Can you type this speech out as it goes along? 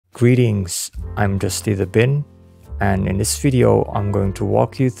Greetings, I'm Dusty the Bin, and in this video I'm going to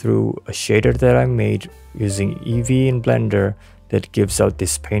walk you through a shader that I made using Eevee in Blender that gives out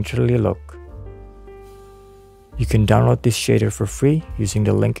this painterly look. You can download this shader for free using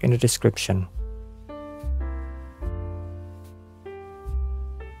the link in the description.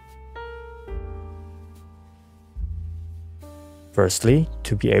 Firstly,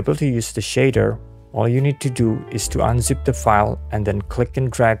 to be able to use the shader, all you need to do is to unzip the file and then click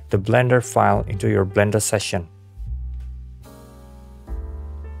and drag the Blender file into your Blender session.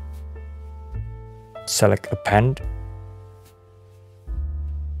 Select Append,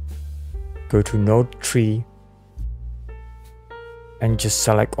 go to Node 3, and just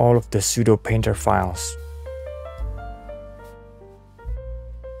select all of the pseudo painter files.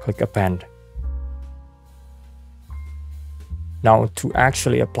 Click Append. Now to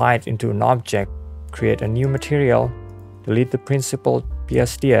actually apply it into an object, create a new material, delete the principal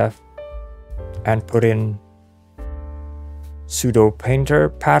PSDF, and put in pseudo painter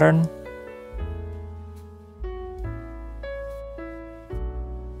pattern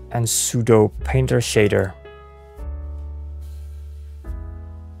and pseudo painter shader.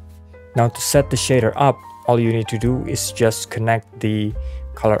 Now to set the shader up, all you need to do is just connect the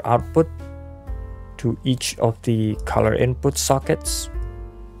color output to each of the color input sockets,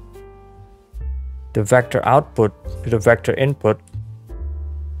 the vector output to the vector input,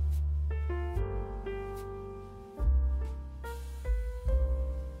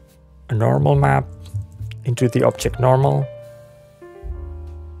 a normal map into the object normal,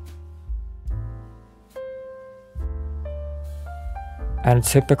 and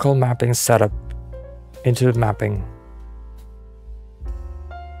typical mapping setup into the mapping.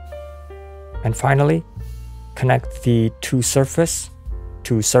 And finally, connect the to surface.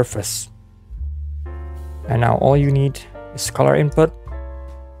 And now all you need is color input,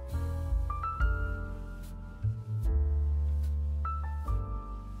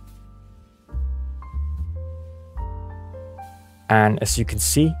 and as you can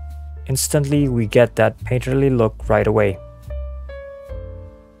see, instantly we get that painterly look right away.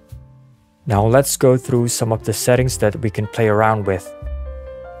 Now let's go through some of the settings that we can play around with.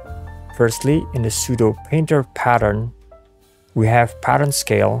 Firstly, in the pseudo painter pattern, we have pattern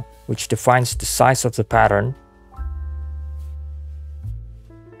scale, which defines the size of the pattern.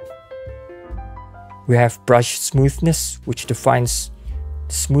 We have brush smoothness, which defines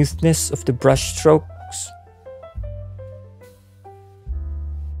the smoothness of the brush strokes.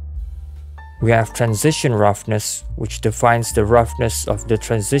 We have transition roughness, which defines the roughness of the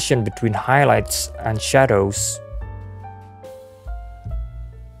transition between highlights and shadows.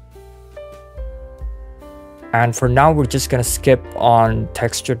 And for now, we're just going to skip on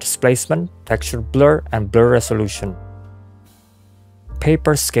texture displacement, texture blur, and blur resolution.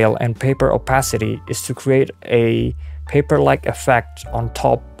 Paper scale and paper opacity is to create a paper-like effect on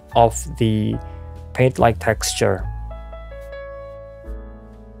top of the paint-like texture.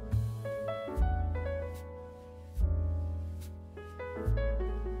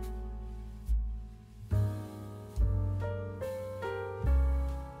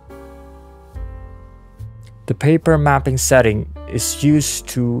 The paper mapping setting is used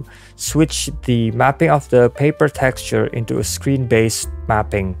to switch the mapping of the paper texture into a screen-based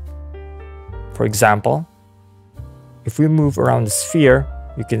mapping. For example, if we move around the sphere,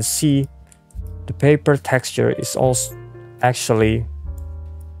 you can see the paper texture is also actually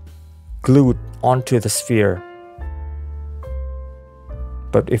glued onto the sphere.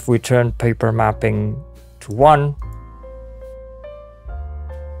 But if we turn paper mapping to 1,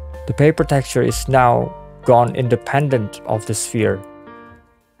 the paper texture is now gone independent of the sphere.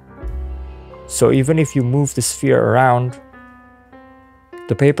 So even if you move the sphere around,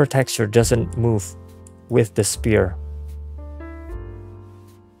 the paper texture doesn't move with the sphere.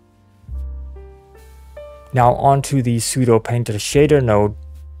 Now onto the pseudo painter shader node,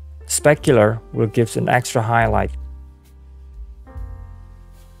 specular will give an extra highlight.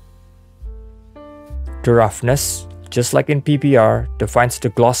 The roughness, just like in PBR, defines the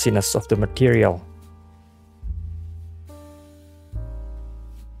glossiness of the material.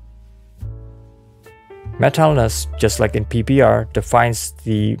 Metalness, just like in PBR, defines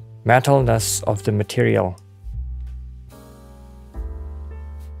the metalness of the material.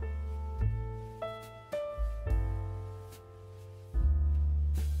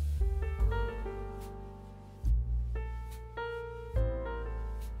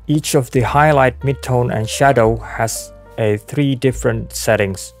 Each of the highlight, midtone, and shadow has 3 different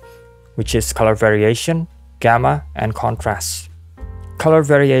settings, which is color variation, gamma, and contrast. Color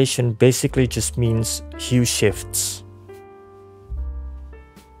variation basically just means hue shifts.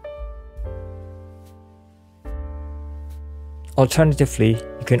 Alternatively,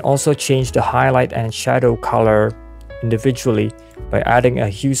 you can also change the highlight and shadow color individually by adding a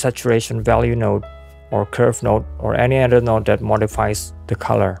hue saturation value node or curve node or any other node that modifies the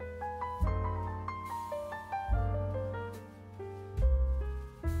color.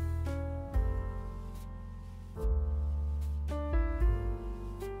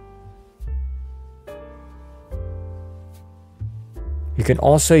 You can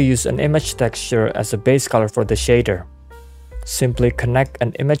also use an image texture as a base color for the shader. Simply connect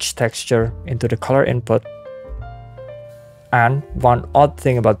an image texture into the color input. And one odd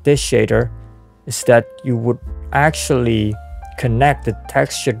thing about this shader is that you would actually connect the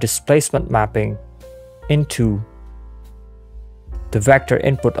texture displacement mapping into the vector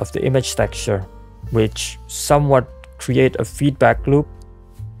input of the image texture, which somewhat create a feedback loop,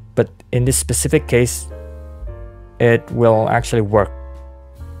 but in this specific case, it will actually work.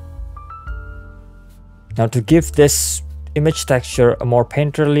 Now, to give this image texture a more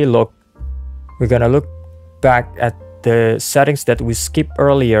painterly look, we're gonna look back at the settings that we skipped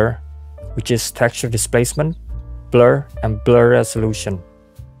earlier, which is texture displacement, blur, and blur resolution.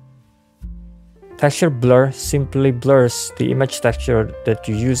 Texture blur simply blurs the image texture that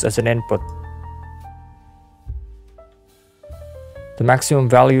you use as an input. The maximum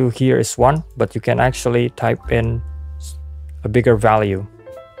value here is 1, but you can actually type in a bigger value.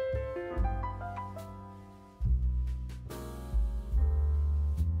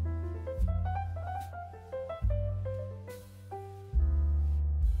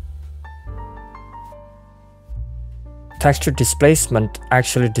 Texture displacement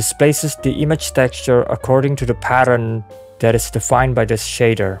actually displaces the image texture according to the pattern that is defined by this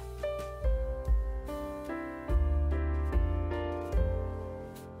shader.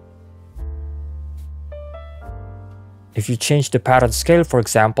 If you change the pattern scale, for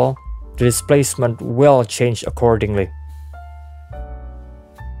example, the displacement will change accordingly.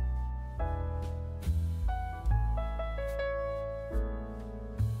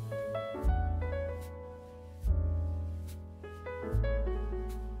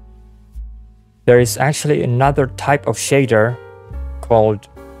 There is actually another type of shader called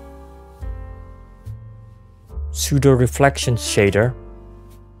pseudo-reflection shader,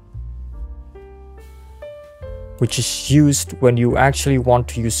 which is used when you actually want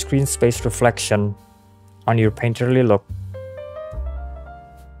to use screen space reflection on your painterly look.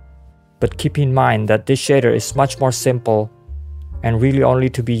 But keep in mind that this shader is much more simple and really only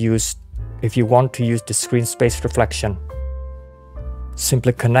to be used if you want to use the screen space reflection.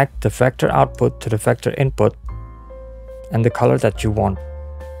 Simply connect the vector output to the vector input and the color that you want.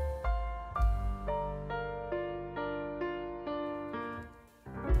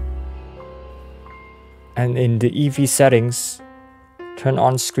 And in the Eevee settings, turn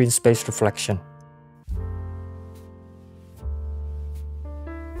on screen space reflection.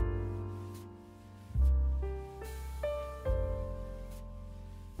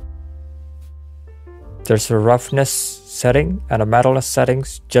 There's a roughness setting and a metalness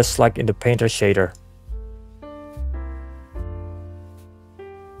settings, just like in the painter shader.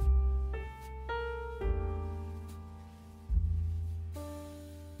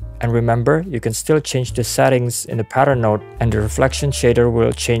 And remember, you can still change the settings in the pattern node and the reflection shader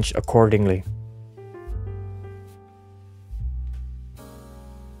will change accordingly.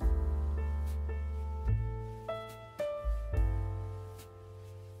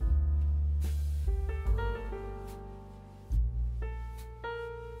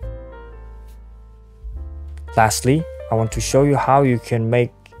 Lastly, I want to show you how you can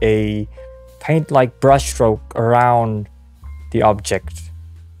make a paint-like brushstroke around the object.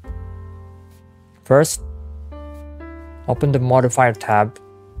 First, open the modifier tab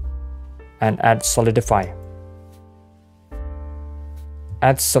and add solidify.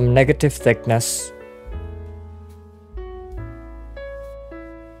 Add some negative thickness.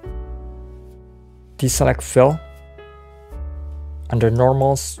 Deselect fill. Under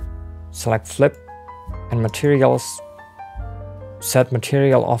normals, select flip. And materials, set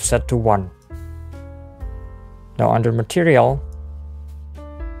material offset to 1. Now under material,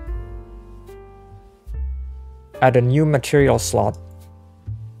 add a new material slot.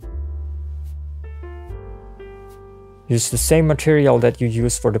 Use the same material that you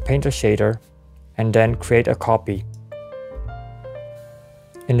use for the painter shader and then create a copy.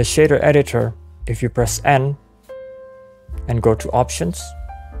 In the shader editor, if you press N and go to options,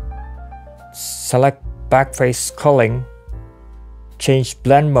 select backface culling, change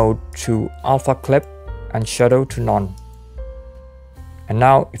blend mode to alpha clip and shadow to none. And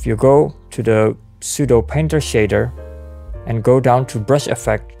now if you go to the pseudo painter shader and go down to brush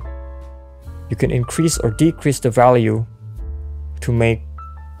effect, you can increase or decrease the value to make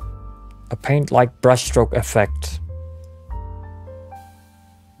a paint-like brushstroke effect.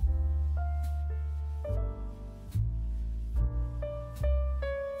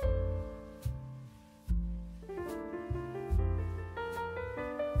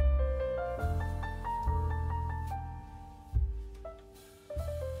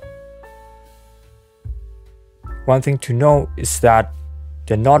 One thing to note is that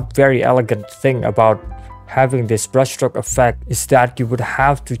the not very elegant thing about having this brushstroke effect is that you would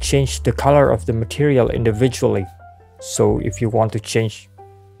have to change the color of the material individually. So if you want to change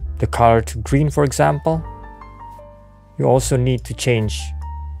the color to green, for example, you also need to change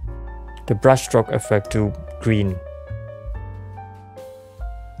the brushstroke effect to green.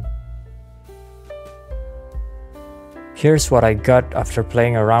 Here's what I got after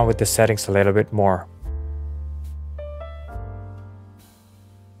playing around with the settings a little bit more.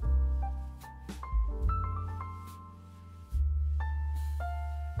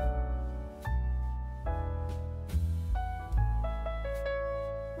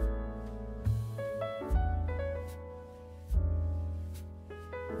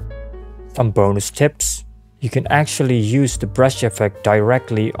 Some bonus tips: you can actually use the brush effect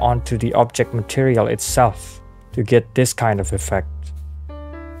directly onto the object material itself to get this kind of effect.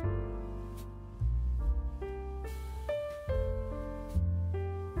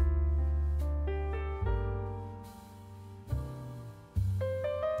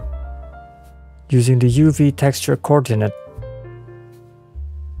 Using the UV texture coordinate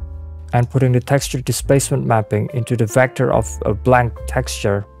and putting the texture displacement mapping into the vector of a blank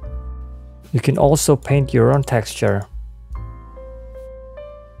texture, you can also paint your own texture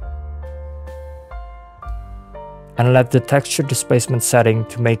and let the texture displacement setting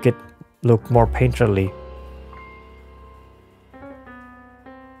to make it look more painterly.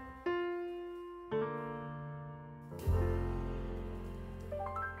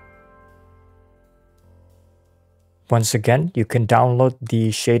 Once again, you can download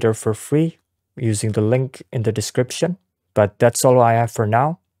the shader for free using the link in the description. But that's all I have for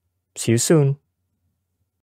now. See you soon.